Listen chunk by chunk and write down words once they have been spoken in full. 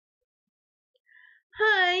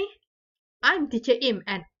Hi, I'm Teacher Im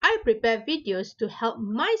and I prepare videos to help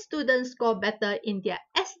my students score better in their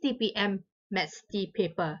STPM Maths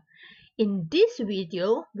paper. In this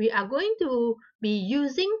video, we are going to be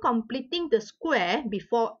using completing the square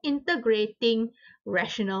before integrating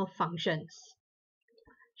rational functions.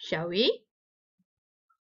 Shall we?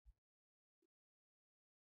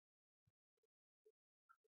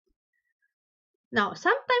 Now,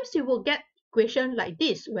 sometimes you will get question like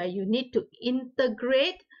this where you need to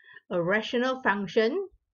integrate a rational function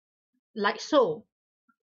like so.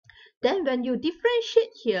 Then when you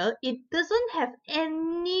differentiate here, it doesn't have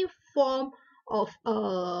any form of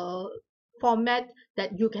format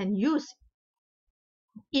that you can use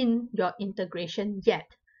in your integration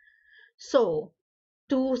yet. So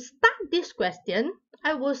to start this question,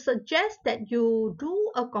 I will suggest that you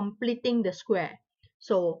do a completing the square.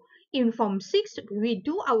 So in Form 6, we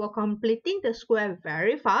do our completing the square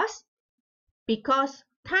very fast because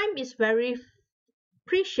time is very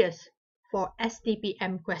precious for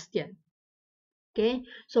STPM question. Okay,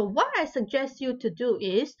 so what I suggest you to do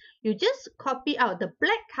is you just copy out the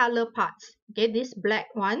black color parts. Okay, this black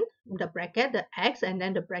one, the bracket, the x, and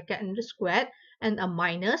then the bracket and the squared, and a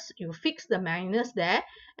minus. You fix the minus there,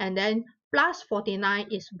 and then plus 49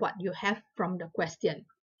 is what you have from the question.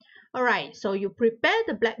 All right, so you prepare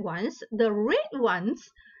the black ones. The red ones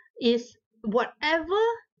is whatever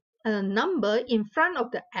number in front of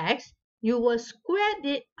the x, you will square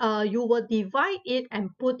it, you will divide it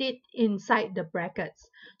and put it inside the brackets.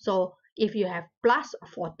 So if you have plus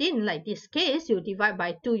 14, like this case, you divide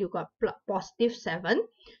by 2, you got positive 7.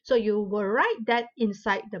 So you will write that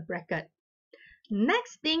inside the bracket.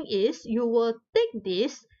 Next thing is you will take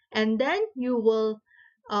this and then you will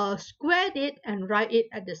square it and write it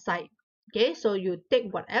at the side. Okay, so you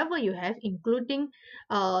take whatever you have, including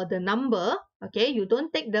the number. Okay, you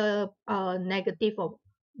don't take the negative of,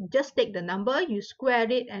 just take the number, you square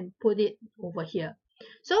it and put it over here.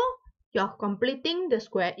 So your completing the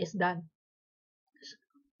square is done.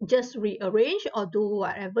 Just rearrange or do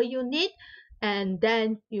whatever you need, and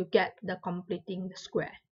then you get the completing the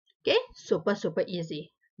square. Okay, super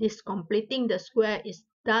easy. This completing the square is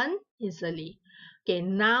done easily. Okay,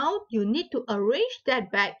 now you need to arrange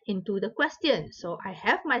that back into the question. So I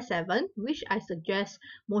have my 7, which I suggest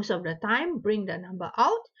most of the time bring the number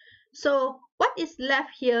out. So what is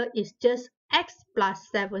left here is just x plus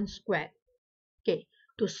 7 squared. Okay,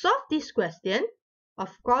 to solve this question,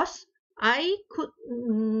 of course, I could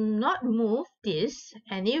not move this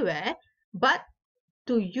anywhere but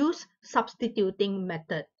to use substituting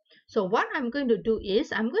method. So what I'm going to do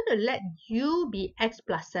is I'm going to let u be x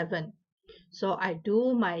plus 7. So I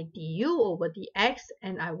do my du over dx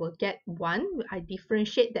and I will get 1. I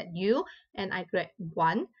differentiate that u and I get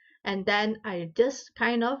 1. And then I just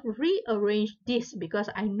kind of rearrange this because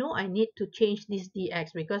I know I need to change this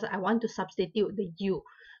dx because I want to substitute the u.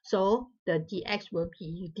 So the dx will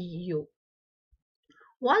be du.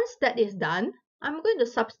 Once that is done, I'm going to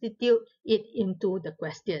substitute it into the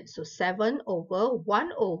question. So 7 over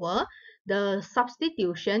 1 over the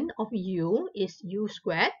substitution of u is u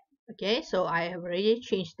squared. Okay, so I have already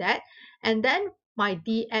changed that. And then my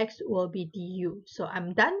dx will be du. So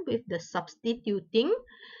I'm done with the substituting.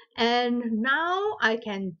 And now I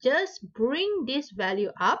can just bring this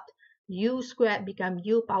value up. U squared become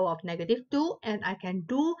u power of negative 2. And I can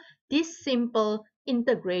do this simple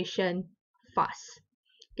integration fast.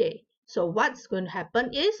 Okay, so what's going to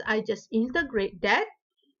happen is I just integrate that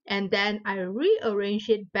and then I rearrange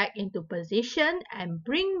it back into position and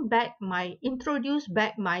introduce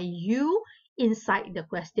back my u inside the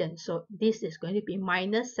question. So this is going to be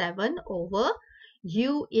minus 7 over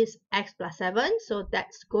u is x plus 7. So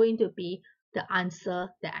that's going to be the answer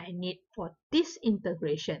that I need for this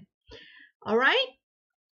integration. All right,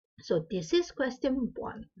 so this is question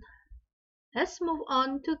 1. Let's move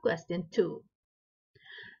on to question 2.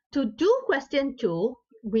 To do question 2,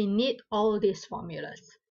 we need all these formulas.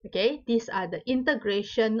 Okay, these are the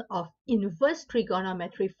integration of inverse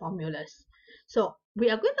trigonometry formulas. So we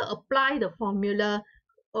are going to apply the formula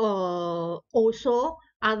also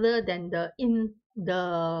other than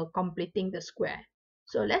the completing the square.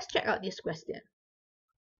 So let's check out this question.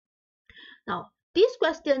 Now, this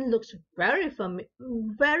question looks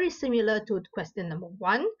very similar to question number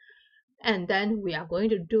 1. And then we are going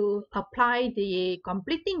to apply the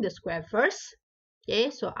completing the square first. Okay,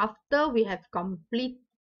 so after we have completed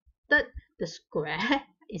the square,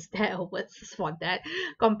 is there a word for that?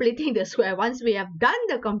 Completing the square. Once we have done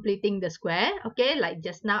the completing the square, okay, like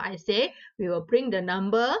just now I say, we will bring the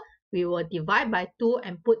number, we will divide by 2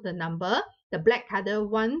 and put the number. The black color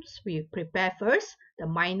ones we prepare first. The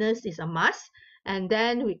minus is a must. and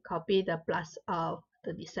then we copy the plus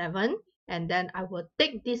 37, and then I will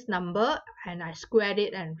take this number and I square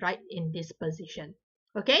it and write in this position.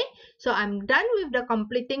 Okay, so I'm done with the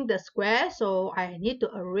completing the square, so I need to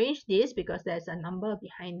arrange this because there's a number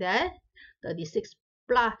behind there, 36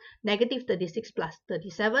 plus negative 36 plus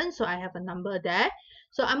 37, so I have a number there.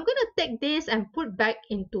 So I'm going to take this and put back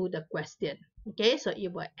into the question. Okay, so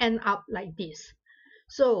it will end up like this.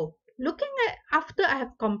 So looking at after I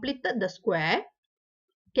have completed the square,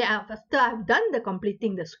 okay, after I've done the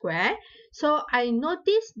completing the square, so I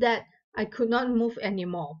noticed that I could not move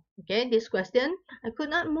anymore. Okay, this question, I could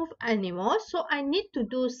not move anymore, so I need to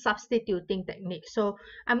do substituting technique. So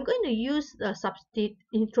I'm going to use the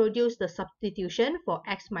introduce the substitution for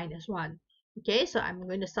x minus 1. Okay, so I'm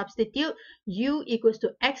going to substitute u equals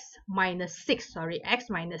to x minus 6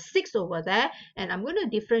 over there, and I'm going to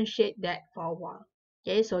differentiate that for a while.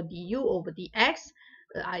 Okay, so du over dx,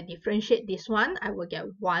 I differentiate this one, I will get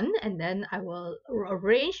 1, and then I will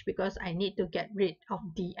arrange because I need to get rid of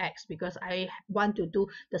dx because I want to do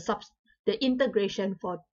the integration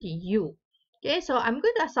for du. Okay, so I'm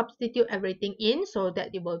going to substitute everything in so that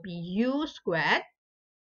it will be u squared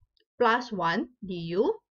plus 1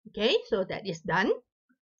 du. Okay, so that is done.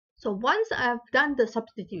 So once I've done the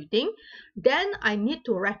substituting, then I need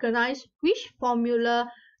to recognize which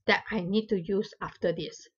formula that I need to use after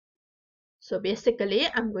this. So basically,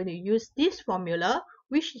 I'm going to use this formula,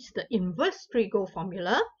 which is the inverse Trigo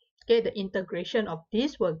formula. Okay, the integration of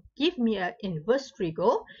this will give me an inverse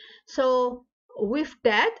Trigo. So with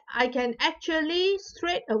that, I can actually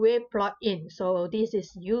straight away plot in. So this is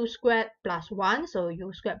u squared plus 1. So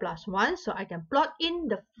u squared plus 1. So I can plot in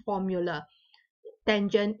the formula,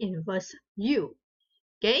 tangent inverse u.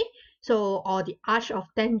 Okay, so or the arch of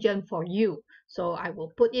tangent for u. So I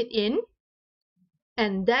will put it in.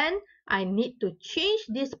 And then I need to change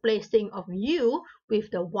this placing of u with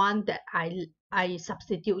the one that I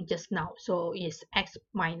substitute just now. So it's x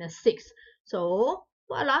minus 6. So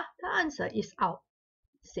voila, the answer is out.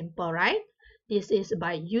 Simple, right? This is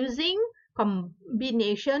by using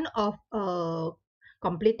combination of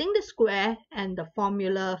completing the square and the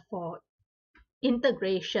formula for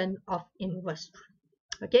integration of inverse.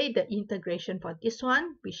 Okay, the integration for this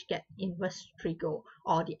one, which get inverse Trigo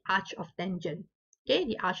or the arch of tangent. Okay,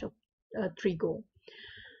 the arch of Trigo.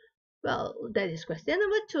 Well, that is question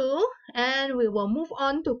number 2, and we will move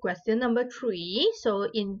on to question number 3. So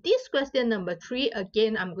in this question number 3,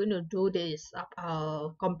 again, I'm going to do this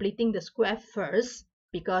completing the square first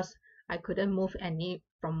because I couldn't move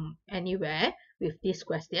from anywhere with this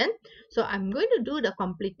question. So I'm going to do the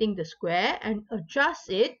completing the square and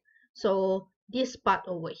adjust it. So this part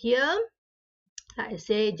over here, like I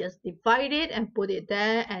say, just divide it and put it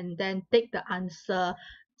there, and then take the answer,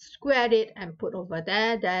 square it and put over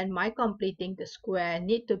there. Then my completing the square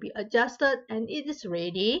need to be adjusted, and it is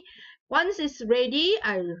ready. Once it's ready,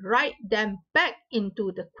 I write them back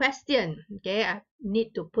into the question. Okay, I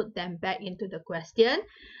need to put them back into the question,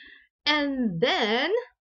 and then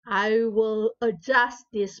I will adjust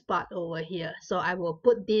this part over here. So I will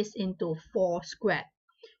put this into 4 squared.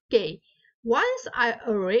 Okay, once I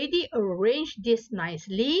already arranged this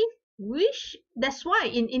nicely, that's why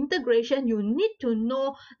in integration you need to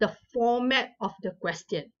know the format of the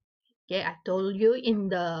question. Okay, I told you in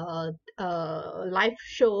the live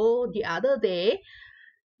show the other day,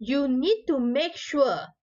 you need to make sure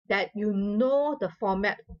that you know the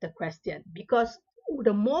format of the question, because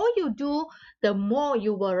the more you do, the more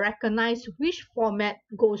you will recognize which format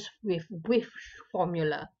goes with which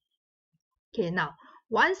formula. Okay, now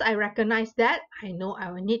once I recognize that, I know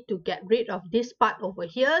I will need to get rid of this part over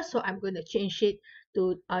here. So I'm going to change it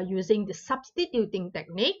to using the substituting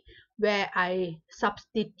technique, where I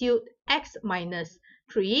substitute x minus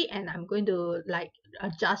 3, and I'm going to like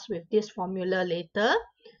adjust with this formula later.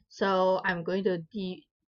 So I'm going to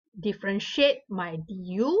differentiate my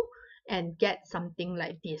du and get something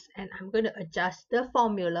like this, and I'm going to adjust the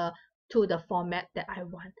formula to the format that I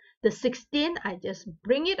want. The 16, I just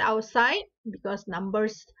bring it outside because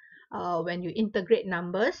numbers, when you integrate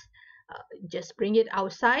numbers, just bring it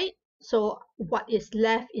outside. So what is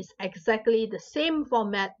left is exactly the same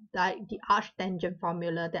format like the arch tangent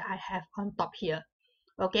formula that I have on top here.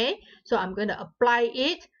 Okay, so I'm going to apply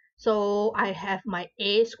it. So I have my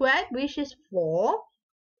a squared, which is 4.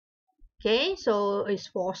 Okay, so it's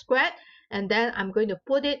 4 squared, and then I'm going to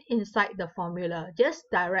put it inside the formula, just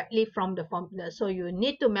directly from the formula. So you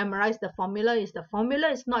need to memorize the formula. The formula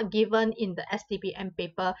is not given in the STPM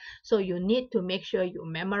paper, so you need to make sure you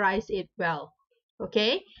memorize it well.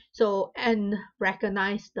 Okay, so and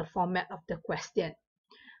recognize the format of the question.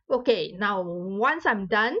 Okay, now once I'm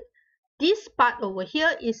done, this part over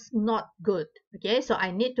here is not good. Okay, so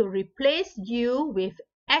I need to replace u with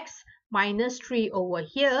x minus 3 over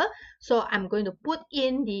here. So I'm going to put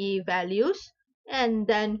in the values and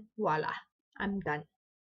then voila, I'm done.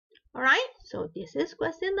 All right, so this is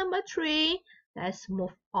question number 3. Let's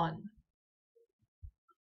move on.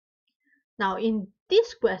 Now in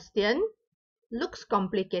this question, looks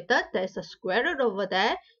complicated. There's a square root over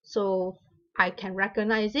there, so I can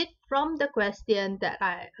recognize it from the question that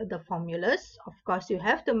the formulas. Of course, you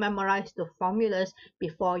have to memorize the formulas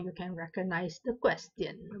before you can recognize the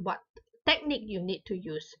question, what technique you need to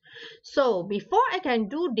use. So before I can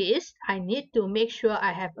do this, I need to make sure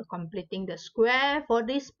I have completing the square for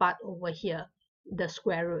this part over here, the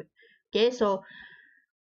square root. Okay, so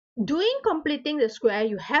completing the square,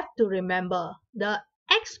 you have to remember the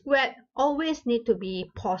x squared always need to be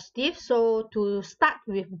positive. So to start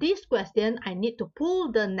with this question, I need to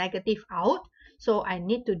pull the negative out. So I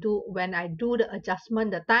need to do, when I do the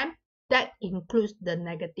adjustment the time, that includes the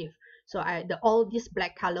negative. So all these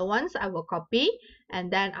black color ones I will copy,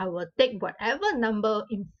 and then I will take whatever number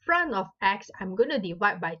in front of x, I'm going to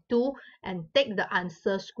divide by 2 and take the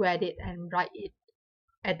answer, square it, and write it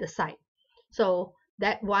at the side. So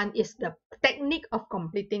that one is the technique of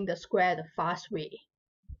completing the square the fast way.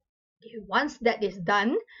 Okay, once that is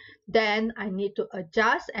done, then I need to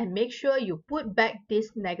adjust and make sure you put back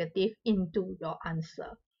this negative into your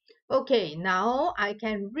answer. Okay, now I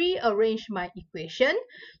can rearrange my equation.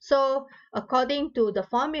 So according to the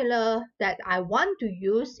formula that I want to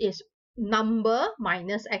use is number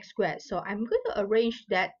minus x squared. So I'm going to arrange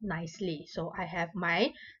that nicely. So I have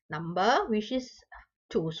my number, which is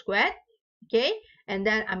 2 squared. Okay, and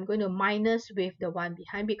then I'm going to minus with the one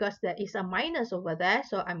behind because there is a minus over there,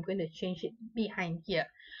 so I'm going to change it behind here.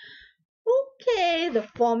 Okay, the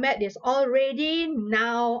format is all ready.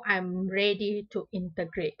 Now I'm ready to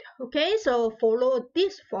integrate. Okay, so follow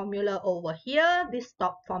this formula over here. This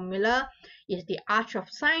top formula is the arch of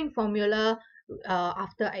sine formula.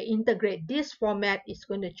 After I integrate this format, it's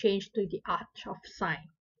going to change to the arch of sine.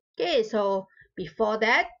 Okay, so before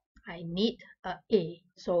that, I need a.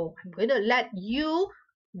 So I'm going to let u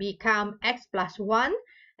become x plus 1,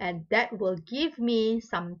 and that will give me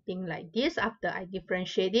something like this after I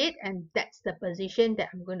differentiate it, and that's the position that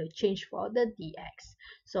I'm going to change for the dx.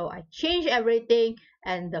 So I change everything,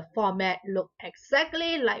 and the format look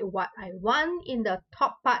exactly like what I want in the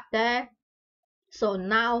top part there. So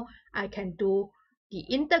now I can do the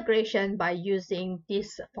integration by using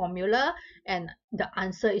this formula, and the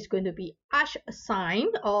answer is going to be arch sine,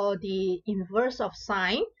 or the inverse of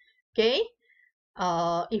sine. Okay,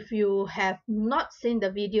 if you have not seen the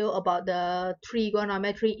video about the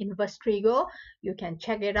trigonometry inverse trigo, you can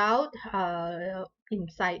check it out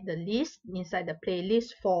inside the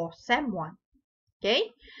playlist for SEM 1. Okay,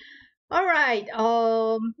 all right.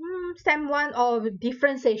 SEM 1 of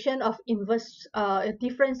differentiation of inverse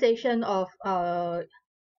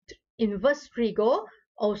inverse trigo.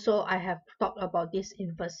 Also, I have talked about this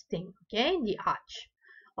inverse thing. Okay, the arch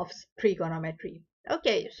of trigonometry.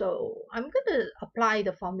 Okay, so I'm going to apply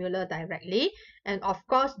the formula directly, and of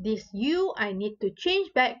course this u I need to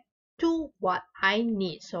change back to what I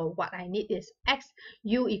need. So what I need is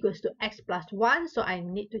u equals to x plus 1, so I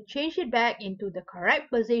need to change it back into the correct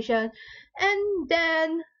position, and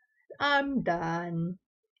then I'm done.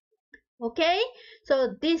 Okay,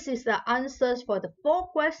 so this is the answers for the 4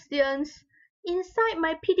 questions inside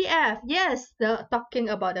my PDF. Yes, talking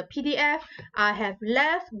about the PDF, I have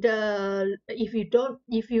left the, if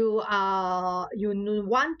you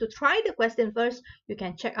want to try the question first, you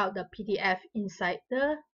can check out the PDF inside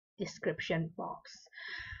the description box.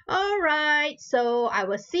 Alright, so I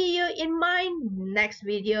will see you in my next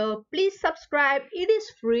video. Please subscribe. It is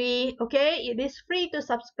free, okay? It is free to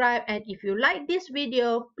subscribe, and if you like this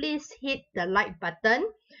video, please hit the like button.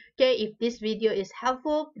 Okay, if this video is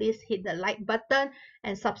helpful, please hit the like button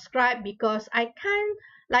and subscribe, because I can't,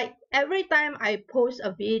 like, every time I post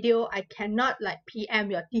a video, I cannot like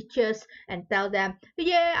PM your teachers and tell them,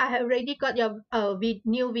 yeah, I have already got your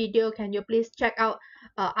new video, can you please check out,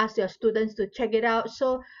 ask your students to check it out.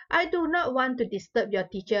 So I do not want to disturb your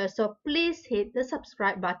teacher, so please hit the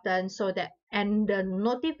subscribe button so that, and the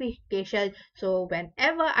notification, so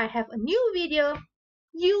whenever I have a new video,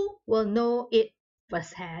 you will know it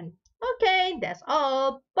firsthand. Okay, that's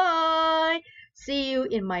all. Bye. See you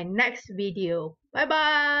in my next video. Bye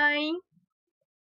bye.